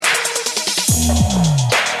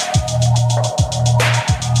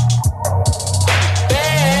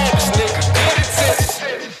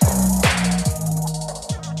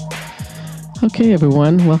Okay,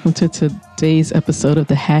 everyone. Welcome to today's episode of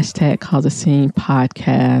the Hashtag Cause a Scene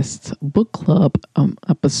podcast book club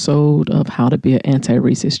episode of How to Be an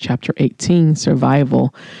Anti-Racist, Chapter 18,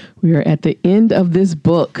 Survival. We are at the end of this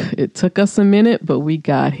book. It took us a minute, but we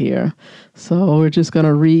got here. So we're just going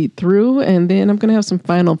to read through, and then I'm going to have some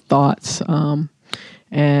final thoughts to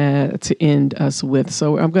end us with.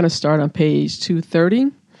 So I'm going to start on page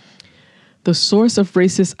 230. The source of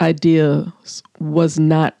racist ideas was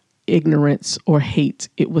not ignorance or hate.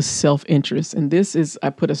 It was self-interest. And this is, I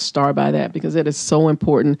put a star by that because it is so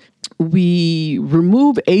important. We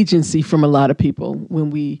remove agency from a lot of people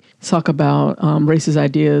when we talk about racist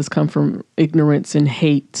ideas come from ignorance and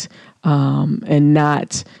hate and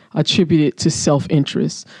not attributed to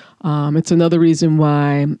self-interest. It's another reason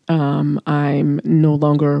why I'm no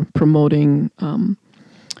longer promoting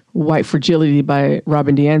White Fragility by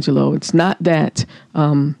Robin DiAngelo. It's not that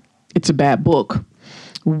it's a bad book.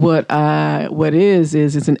 What is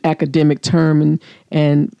it's an academic term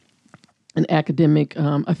and an academic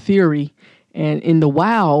a theory, and in the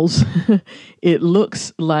wows, it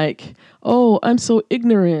looks like, oh, I'm so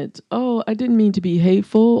ignorant. Oh, I didn't mean to be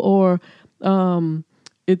hateful, or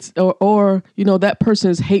it's or you know, that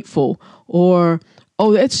person is hateful, or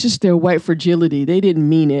oh, that's just their white fragility. They didn't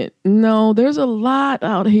mean it. No, there's a lot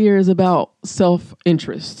out here is about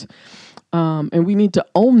self-interest, and we need to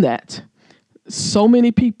own that. So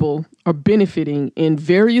many people are benefiting in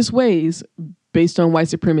various ways based on white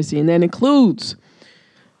supremacy, and that includes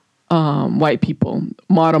white people,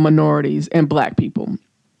 model minorities, and black people.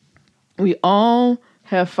 We all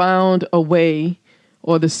have found a way,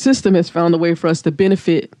 or the system has found a way for us to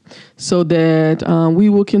benefit so that we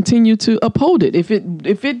will continue to uphold it. If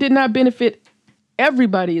it did not benefit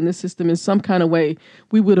everybody in the system in some kind of way,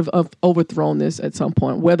 we would have overthrown this at some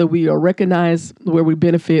point, whether we are recognized where we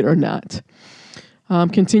benefit or not.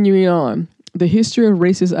 Continuing on, the history of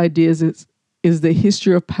racist ideas is the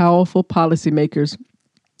history of powerful policymakers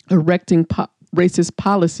erecting racist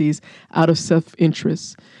policies out of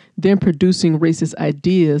self-interest, then producing racist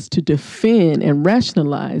ideas to defend and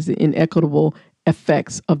rationalize the inequitable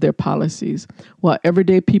effects of their policies, while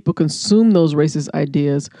everyday people consume those racist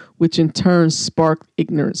ideas, which in turn spark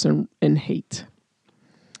ignorance and hate.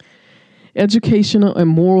 Educational and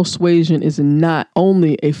moral suasion is not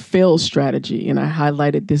only a failed strategy, and I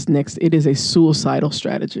highlighted this next, it is a suicidal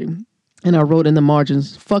strategy. And I wrote in the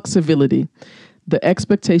margins, fuck civility, the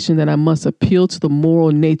expectation that I must appeal to the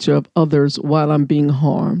moral nature of others while I'm being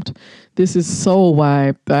harmed. This is so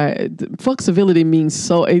why fuck civility means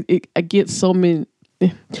so, I get so many,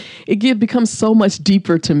 it becomes so much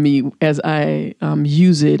deeper to me as I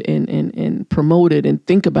use it and promote it and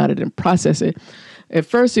think about it and process it. At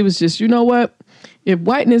first, it was just, you know what? If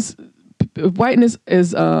whiteness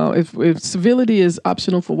is if civility is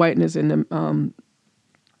optional for whiteness and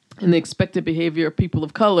the expected behavior of people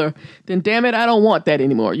of color, then damn it, I don't want that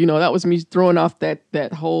anymore. You know, that was me throwing off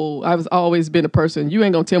that whole. I was always been a person. You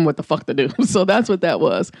ain't gonna tell me what the fuck to do. So that's what that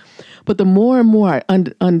was. But the more and more I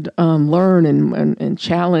learn and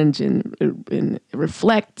challenge and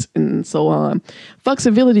reflect and so on, fuck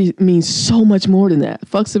civility means so much more than that.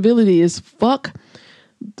 Fuck civility is fuck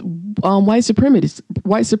white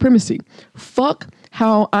supremacy. Fuck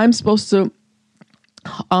how I'm supposed to.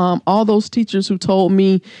 All those teachers who told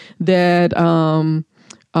me that. I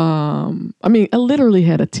mean, I literally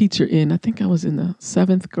had a teacher I think I was in the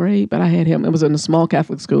 7th grade, but I had him. It was in a small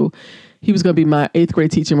Catholic school. He was going to be my 8th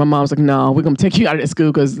grade teacher. My mom was like, no, we're going to take you out of that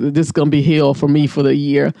school because this is going to be hell for me for the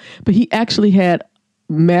year. But he actually had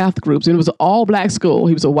math groups, and it was an all black school.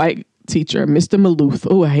 He was a white teacher, Mr. Maluth.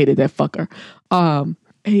 Oh, I hated that fucker.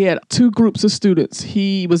 He had 2 groups of students.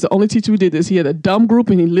 He was the only teacher who did this. He had a dumb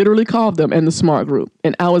group, and he literally called them, and the smart group.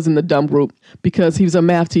 And I was in the dumb group because he was a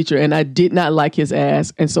math teacher, and I did not like his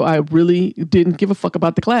ass. And so I really didn't give a fuck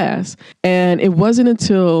about the class. And it wasn't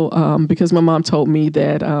until, because my mom told me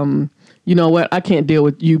that, you know what, I can't deal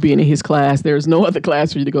with you being in his class. There's no other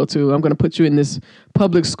class for you to go to. I'm going to put you in this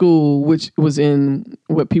public school, which was in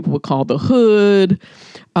what people would call the hood.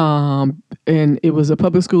 And it was a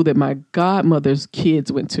public school that my godmother's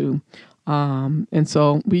kids went to. And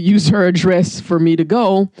so we used her address for me to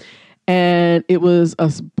go. And it was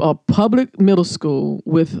a public middle school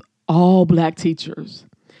with all black teachers.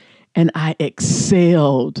 And I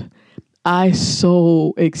excelled. I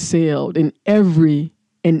so excelled in every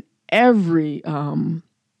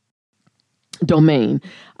domain.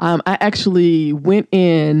 I actually went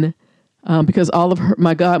in because all of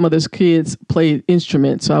my godmother's kids played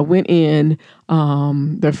instruments. So I went in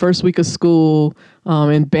their first week of school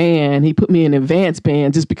in band. He put me in advanced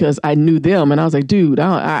band just because I knew them. And I was like, dude,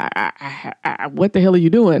 what the hell are you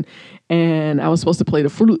doing? And I was supposed to play the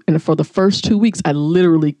flute. And for the first 2 weeks, I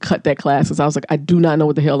literally cut that class because I was like, I do not know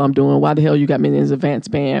what the hell I'm doing. Why the hell you got me in this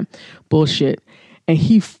advanced band? Bullshit. And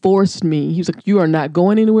he forced me. He was like, you are not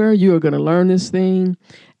going anywhere. You are going to learn this thing.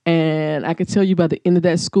 And I could tell you by the end of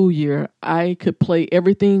that school year, I could play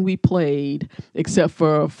everything we played except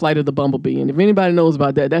for Flight of the Bumblebee. And if anybody knows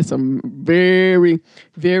about that, that's some very,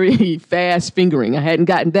 very fast fingering. I hadn't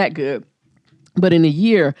gotten that good. But in a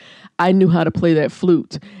year, I knew how to play that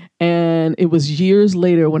flute. And it was years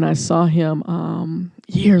later when I saw him, and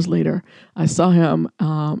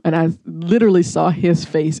I literally saw his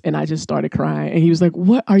face and I just started crying. And he was like,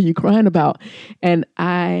 what are you crying about? And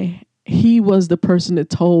he was the person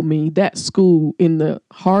that told me that school in the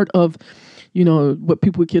heart of, what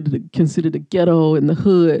people would consider the ghetto and the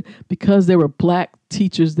hood, because there were black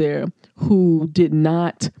teachers there who did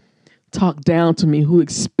not talk down to me, who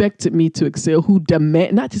expected me to excel, who demanded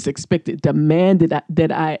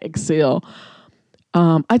that I excel.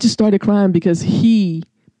 I just started crying because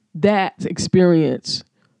that experience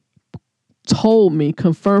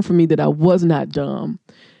confirmed for me that I was not dumb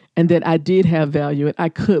and that I did have value and I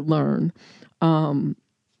could learn. And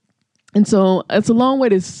so it's a long way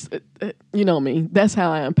to, me. That's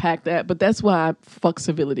how I unpack that. But that's why I fuck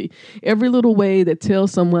civility. Every little way that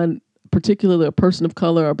tells someone, particularly a person of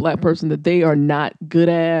color or a black person, that they are not good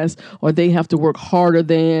as, or they have to work harder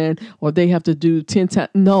than, or they have to do 10 times.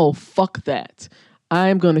 No, fuck that.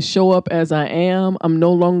 I'm going to show up as I am. I'm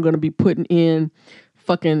no longer going to be putting in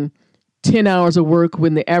fucking 10 hours of work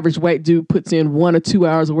when the average white dude puts in 1 or 2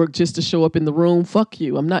 hours of work just to show up in the room. Fuck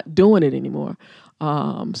you. I'm not doing it anymore.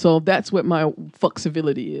 So that's what my fuck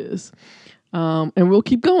civility is. And we'll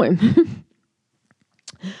keep going.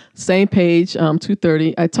 Same page,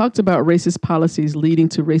 230. I talked about racist policies leading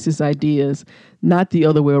to racist ideas, not the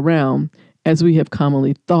other way around, as we have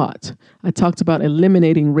commonly thought. I talked about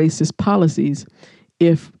eliminating racist policies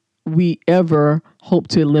if we ever hope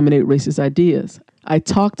to eliminate racist ideas. I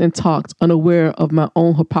talked and talked, unaware of my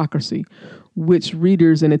own hypocrisy, which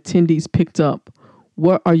readers and attendees picked up.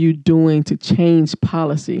 What are you doing to change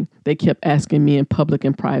policy? They kept asking me in public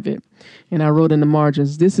and private. And I wrote in the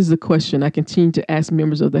margins, this is the question I continue to ask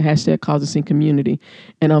members of the hashtag Cause a Scene community.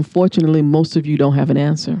 And unfortunately, most of you don't have an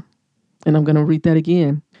answer. And I'm going to read that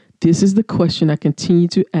again. This is the question I continue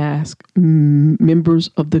to ask members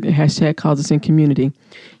of the hashtag Cause a Scene community.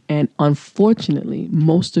 And unfortunately,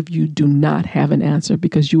 most of you do not have an answer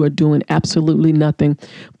because you are doing absolutely nothing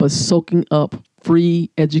but soaking up free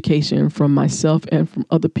education from myself and from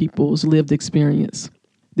other people's lived experience.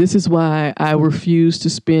 This is why I refuse to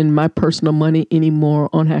spend my personal money anymore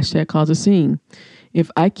on hashtag Cause a Scene. If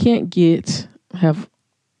I can't have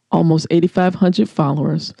almost 8,500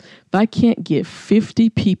 followers, if I can't get 50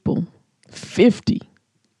 people, 50,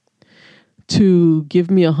 to give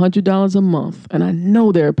me $100 a month, and I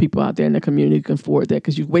know there are people out there in the community who can afford that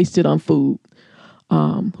because you wasted on food,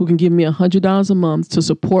 who can give me $100 a month to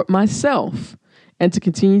support myself and to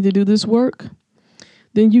continue to do this work,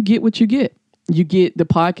 then you get what you get. You get the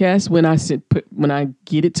podcast when I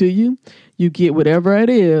get it to you. You get whatever it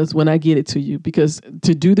is when I get it to you, because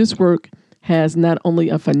to do this work has not only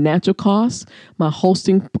a financial cost, my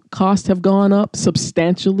hosting costs have gone up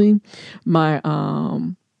substantially. My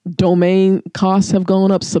domain costs have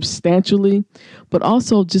gone up substantially, but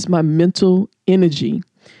also just my mental energy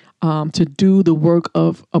to do the work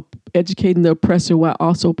of educating the oppressor while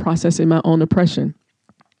also processing my own oppression.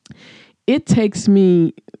 It takes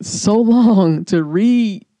me so long to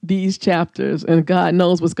read these chapters, and God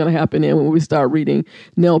knows what's going to happen when we start reading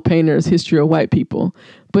Nell Painter's History of White People.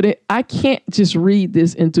 But I can't just read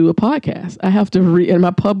this and do a podcast. I have to read, and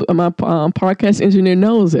my podcast engineer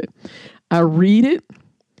knows it. I read it.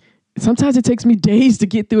 Sometimes it takes me days to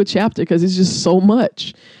get through a chapter because it's just so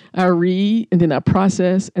much. I read, and then I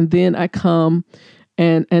process, and then I come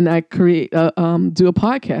and I create, do a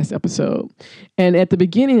podcast episode. And at the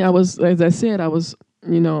beginning, as I said, I was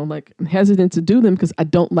hesitant to do them because I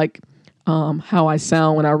don't like how I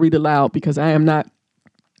sound when I read aloud, because I am not,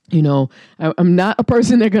 I'm not a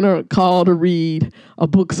person they're going to call to read a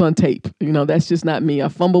books on tape. That's just not me. I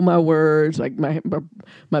fumble my words, like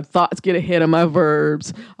my thoughts get ahead of my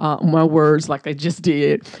words like I just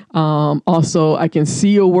did. Also, I can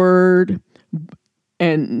see a word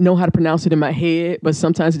and know how to pronounce it in my head, but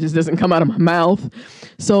sometimes it just doesn't come out of my mouth.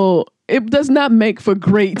 So it does not make for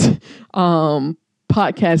great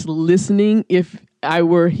podcast listening if I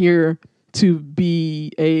were here to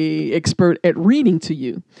be a expert at reading to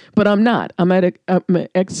you, but I'm not. I'm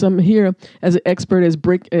here as an expert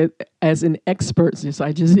as an expert. Yes,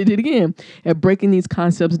 I just did it again at breaking these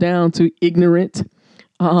concepts down to ignorant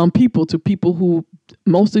people, to people who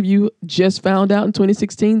most of you just found out in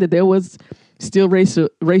 2016 that there was still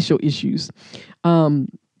racial issues, and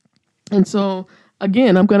so.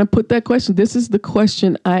 Again, I'm going to put that question. This is the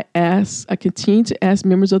question I continue to ask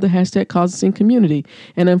members of the hashtag Cause the Scene community.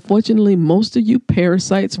 And unfortunately, most of you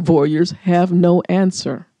parasites, voyeurs, have no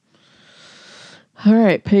answer. All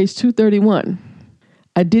right, page 231.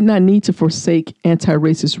 I did not need to forsake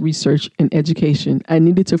anti-racist research and education. I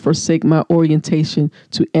needed to forsake my orientation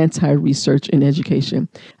to anti-research and education.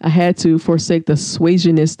 I had to forsake the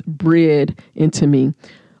Swaysionist bred into me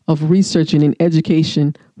of researching and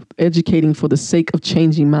educating for the sake of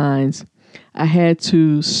changing minds. I had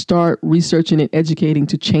to start researching and educating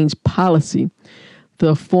to change policy.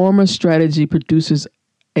 The former strategy produces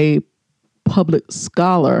a public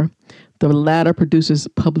scholar. The latter produces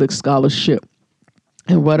public scholarship.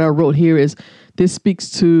 And what I wrote here is, this speaks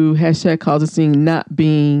to hashtag Cause the Scene not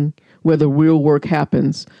being where the real work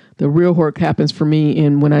happens. The real work happens for me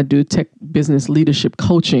when I do tech business leadership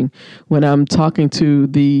coaching, when I'm talking to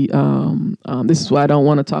this is why I don't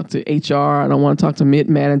want to talk to HR. I don't want to talk to mid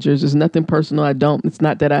managers. There's nothing personal. It's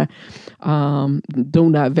not that I do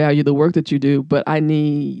not value the work that you do, but I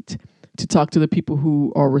need to talk to the people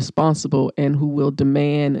who are responsible and who will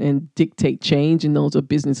demand and dictate change, and those are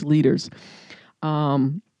business leaders.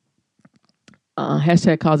 Hashtag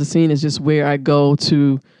Cause the Scene is just where I go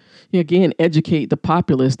to, again, educate the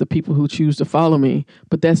populace, the people who choose to follow me.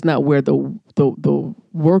 But that's not where the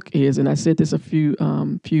work is. And I said this a few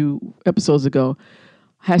episodes ago.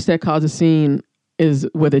 Hashtag Cause the Scene is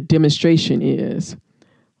where the demonstration is,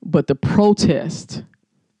 but the protest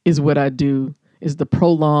is what I do. Is the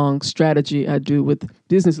prolonged strategy I do with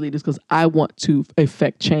business leaders, because I want to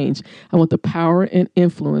affect change. I want the power and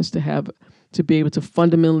influence to be able to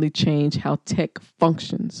fundamentally change how tech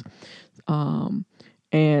functions.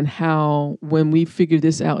 And how, when we figure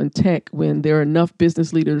this out in tech, when there are enough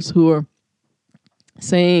business leaders who are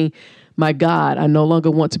saying, my God, I no longer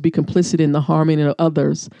want to be complicit in the harming of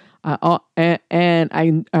others. I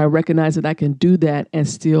recognize that I can do that and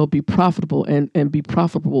still be profitable and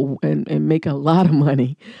make a lot of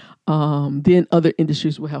money. Then other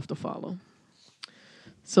industries will have to follow.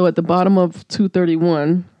 So at the bottom of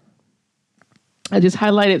 231, I just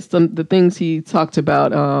highlighted the things he talked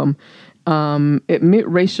about. Admit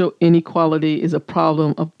racial inequality is a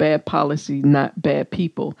problem of bad policy, not bad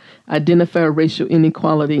people. Identify racial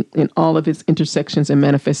inequality in all of its intersections and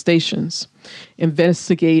manifestations.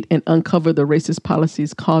 Investigate and uncover the racist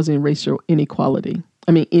policies causing racial inequality.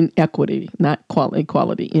 Inequity, not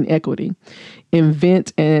equality, inequity.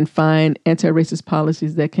 Invent and find anti-racist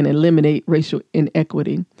policies that can eliminate racial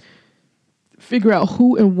inequity. Figure out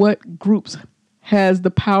who and what groups has the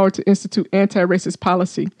power to institute anti-racist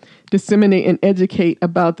policy, disseminate and educate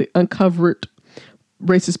about the uncovered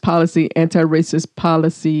racist policy, anti-racist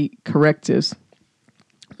policy correctives.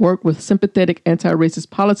 Work with sympathetic anti-racist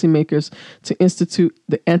policymakers to institute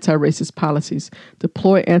the anti-racist policies.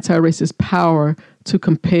 Deploy anti-racist power to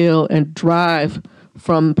compel and drive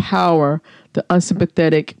from power the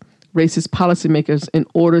unsympathetic racist policymakers in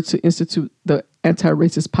order to institute the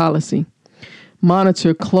anti-racist policy.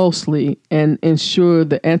 Monitor closely and ensure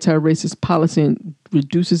the anti-racist policy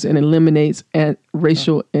reduces and eliminates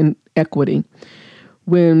racial inequity.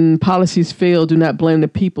 When policies fail, do not blame the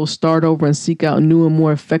people. Start over and seek out new and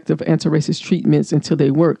more effective anti-racist treatments until they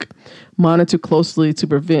work. Monitor closely to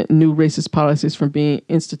prevent new racist policies from being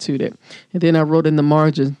instituted. And then I wrote in the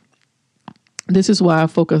margin, this is why I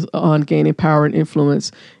focus on gaining power and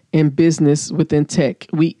influence in business within tech.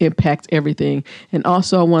 We impact everything. And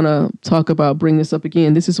also I want to bring this up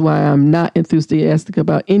again. This is why I'm not enthusiastic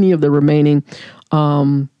about any of the remaining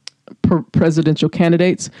presidential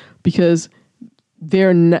candidates, because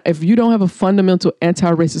if you don't have a fundamental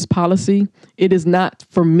anti-racist policy, it is not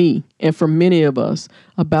for me and for many of us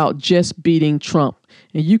about just beating Trump.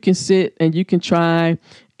 And you can sit and you can try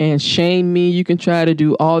and shame me. You can try to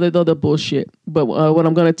do all that other bullshit. But what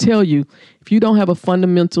I'm going to tell you, if you don't have a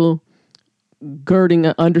fundamental girding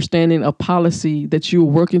and understanding of policy that you're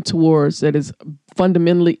working towards that is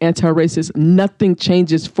fundamentally anti-racist, nothing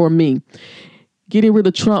changes for me. Getting rid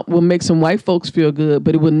of Trump will make some white folks feel good,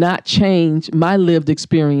 but it will not change my lived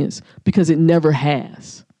experience, because it never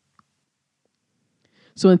has.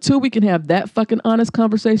 So until we can have that fucking honest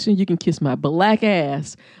conversation, you can kiss my black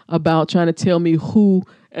ass about trying to tell me who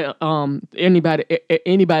anybody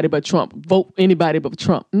but Trump, vote anybody but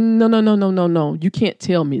Trump. No. You can't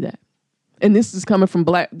tell me that. And this is coming from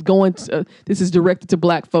this is directed to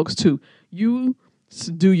black folks too. You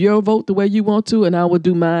do your vote the way you want to, and I will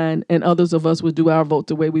do mine, and others of us will do our vote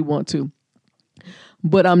the way we want to.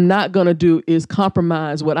 What I'm not going to do is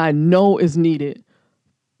compromise what I know is needed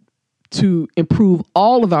to improve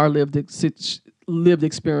all of our lived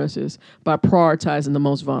experiences by prioritizing the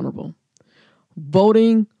most vulnerable.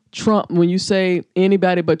 Voting Trump, when you say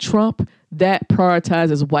anybody but Trump, that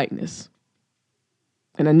prioritizes whiteness.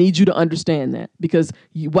 And I need you to understand that, because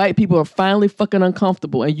white people are finally fucking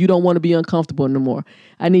uncomfortable and you don't want to be uncomfortable anymore.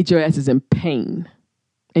 I need your asses in pain,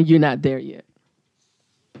 and you're not there yet.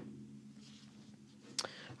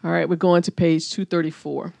 All right, we're going to page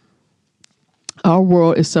 234. Our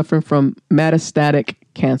world is suffering from metastatic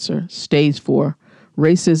cancer, stage 4.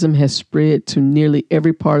 Racism has spread to nearly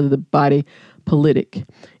every part of the body politic,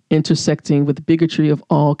 intersecting with bigotry of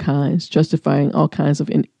all kinds, justifying all kinds of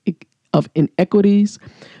inequities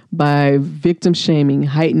by victim shaming,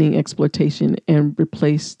 heightening exploitation, and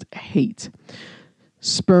replaced hate,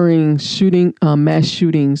 spurring mass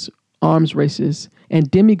shootings, arms races, and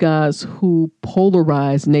demigods who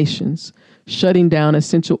polarize nations, shutting down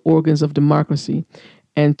essential organs of democracy,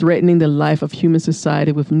 and threatening the life of human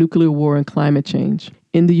society with nuclear war and climate change.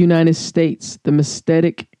 In the United States, the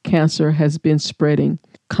metastatic cancer has been spreading,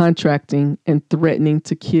 contracting, and threatening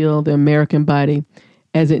to kill the American body,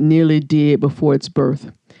 as it nearly did before its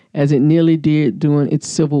birth, as it nearly did during its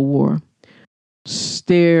Civil War.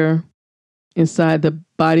 Stare inside the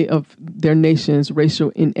body of their nation's racial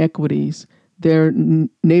inequities, their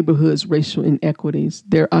neighborhoods' racial inequities,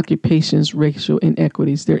 their occupations' racial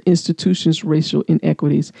inequities, their institutions' racial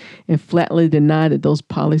inequities, and flatly deny that those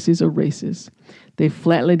policies are racist. They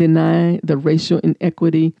flatly deny the racial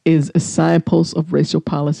inequity is a signpost of racial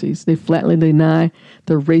policies. They flatly deny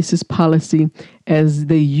the racist policy as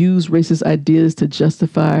they use racist ideas to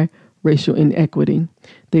justify racial inequity.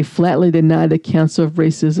 They flatly deny the cancer of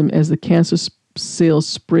racism as the cancer cells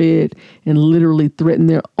spread and literally threaten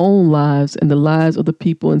their own lives and the lives of the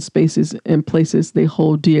people and spaces and places they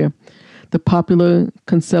hold dear. The popular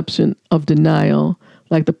conception of denial,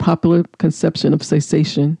 like the popular conception of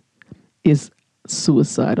cessation, is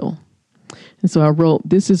suicidal. And so I wrote,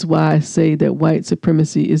 this is why I say that white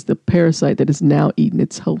supremacy is the parasite that is now eating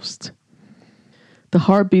its host. The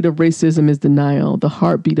heartbeat of racism is denial. The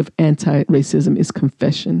heartbeat of anti-racism is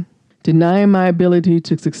confession. Denying my ability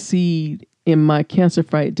to succeed in my cancer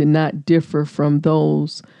fight did not differ from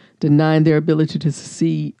those denying their ability to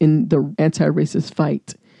succeed in the anti-racist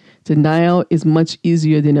fight. Denial is much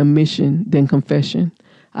easier than admission, than confession.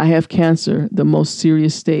 I have cancer, the most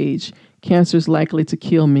serious stage. Cancer is likely to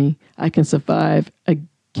kill me. I can survive a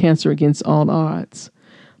cancer against all odds.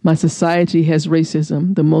 My society has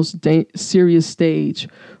racism, the most serious stage.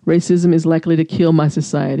 Racism is likely to kill my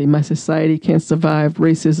society. My society can survive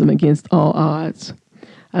racism against all odds.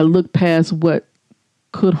 I look past what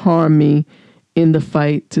could harm me in the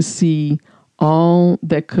fight to see all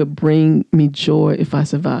that could bring me joy if I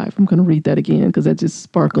survive. I'm going to read that again because that just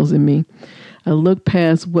sparkles in me. I look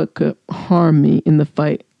past what could harm me in the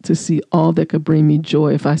fight to see all that could bring me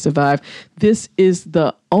joy if I survive. This is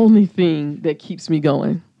the only thing that keeps me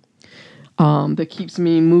going, that keeps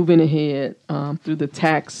me moving ahead through the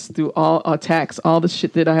through all attacks, all the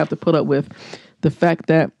shit that I have to put up with. The fact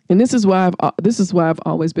that, and this is why I've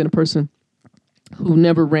always been a person who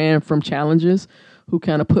never ran from challenges, who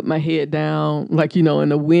kind of put my head down, like, in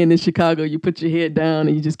the wind in Chicago, you put your head down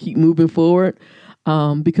and you just keep moving forward.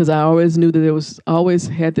 Because I always knew that always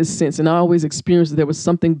had this sense, and I always experienced that there was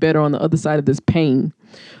something better on the other side of this pain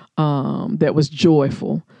that was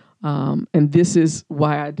joyful. And this is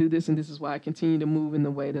why I do this, and this is why I continue to move in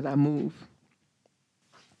the way that I move.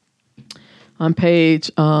 On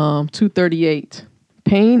page 238,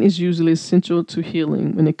 pain is usually essential to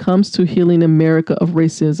healing. When it comes to healing America of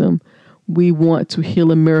racism, we want to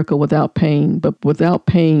heal America without pain, but without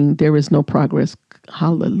pain, there is no progress.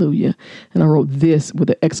 Hallelujah. And I wrote this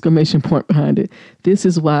with an exclamation point behind it. This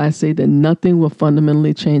is why I say that nothing will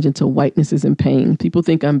fundamentally change until whiteness is in pain. People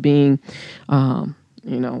think I'm being,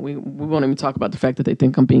 we won't even talk about the fact that they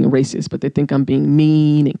think I'm being racist, but they think I'm being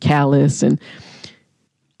mean and callous. And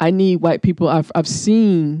I need white people. I've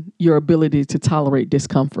seen your ability to tolerate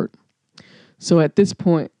discomfort. So at this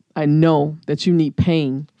point, I know that you need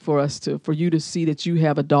pain for you to see that you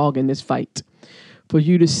have a dog in this fight. For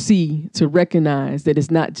you to recognize that it's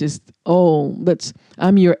not just,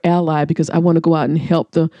 I'm your ally because I want to go out and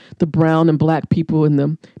help the brown and black people and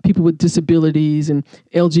the people with disabilities and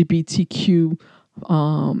LGBTQ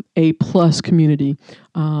A plus community.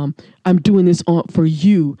 I'm doing this for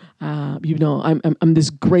you. I'm this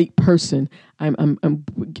great person.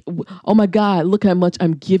 Oh my God, look how much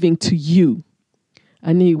I'm giving to you.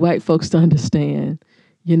 I need white folks to understand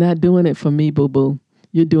you're not doing it for me, boo-boo.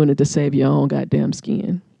 You're doing it to save your own goddamn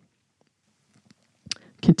skin.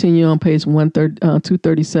 Continue on page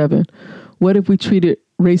 237. What if we treated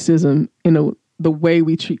racism in the way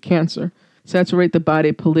we treat cancer? Saturate the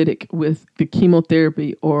body politic with the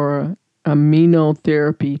chemotherapy or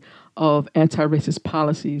immunotherapy of anti-racist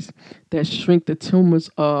policies that shrink the tumors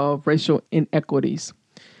of racial inequities,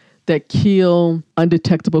 that kill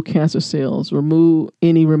undetectable cancer cells, remove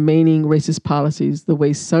any remaining racist policies the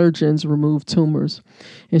way surgeons remove tumors,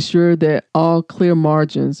 ensure that all clear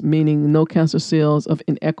margins, meaning no cancer cells of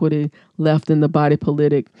inequity left in the body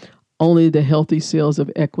politic, only the healthy cells of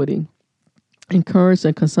equity. Encourage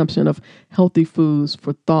the consumption of healthy foods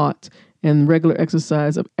for thought and regular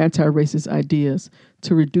exercise of anti-racist ideas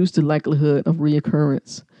to reduce the likelihood of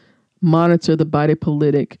reoccurrence. Monitor the body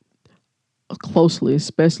politic closely,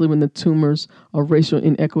 especially when the tumors of racial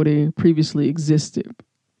inequity previously existed.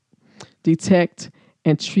 Detect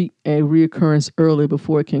and treat a reoccurrence early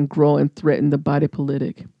before it can grow and threaten the body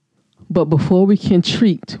politic. But before we can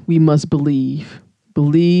treat, we must believe.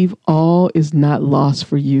 Believe all is not lost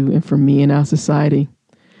for you and for me in our society.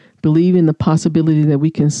 Believe in the possibility that we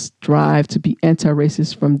can strive to be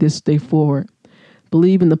anti-racist from this day forward.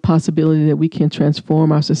 Believe in the possibility that we can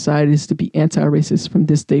transform our societies to be anti-racist from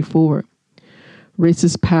this day forward.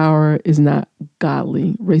 Racist power is not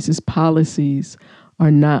godly. Racist policies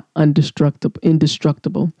are not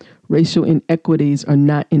indestructible. Racial inequities are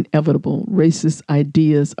not inevitable. Racist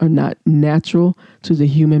ideas are not natural to the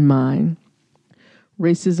human mind.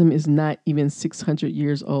 Racism is not even 600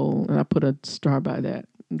 years old, and I put a star by that.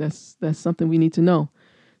 That's something we need to know.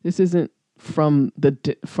 This isn't from the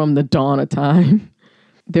dawn of time.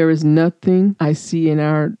 There is nothing I see in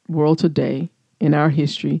our world today, in our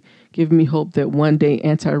history, giving me hope that one day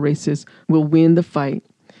anti-racists will win the fight,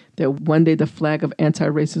 that one day the flag of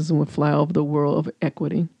anti-racism will fly over the world of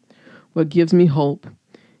equity. What gives me hope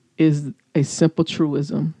is a simple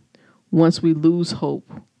truism. Once we lose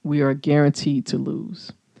hope, we are guaranteed to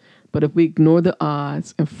lose. But if we ignore the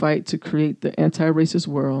odds and fight to create the anti-racist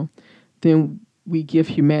world, then we give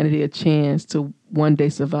humanity a chance to one day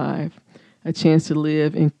survive, a chance to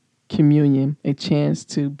live in communion, a chance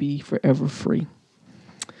to be forever free.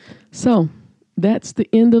 So that's the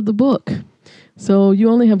end of the book. So you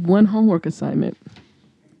only have one homework assignment.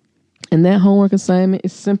 And that homework assignment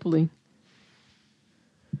is simply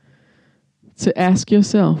to ask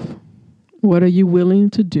yourself, what are you willing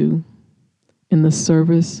to do in the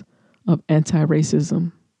service of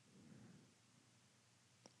anti-racism?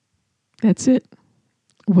 That's it.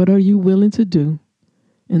 What are you willing to do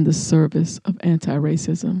in the service of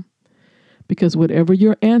anti-racism? Because whatever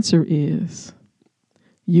your answer is,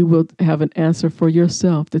 you will have an answer for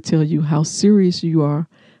yourself to tell you how serious you are,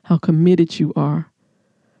 how committed you are,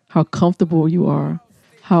 how comfortable you are,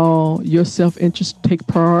 how your self-interest take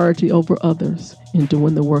priority over others in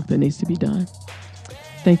doing the work that needs to be done.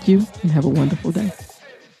 Thank you and have a wonderful day.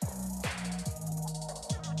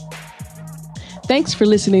 Thanks for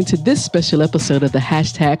listening to this special episode of the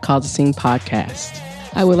Cause a Scene podcast.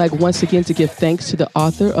 I would like once again to give thanks to the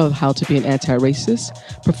author of How to Be an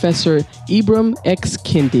Anti-Racist, Professor Ibram X.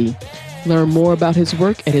 Kendi. Learn more about his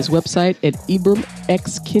work at his website at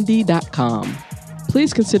ibramxkendi.com.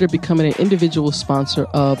 Please consider becoming an individual sponsor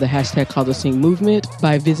of the Cause a Scene movement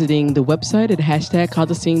by visiting the website at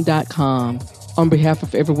 #causascene.com. On behalf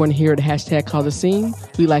of everyone here at Cause a Scene,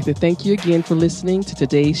 we'd like to thank you again for listening to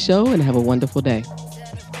today's show and have a wonderful day.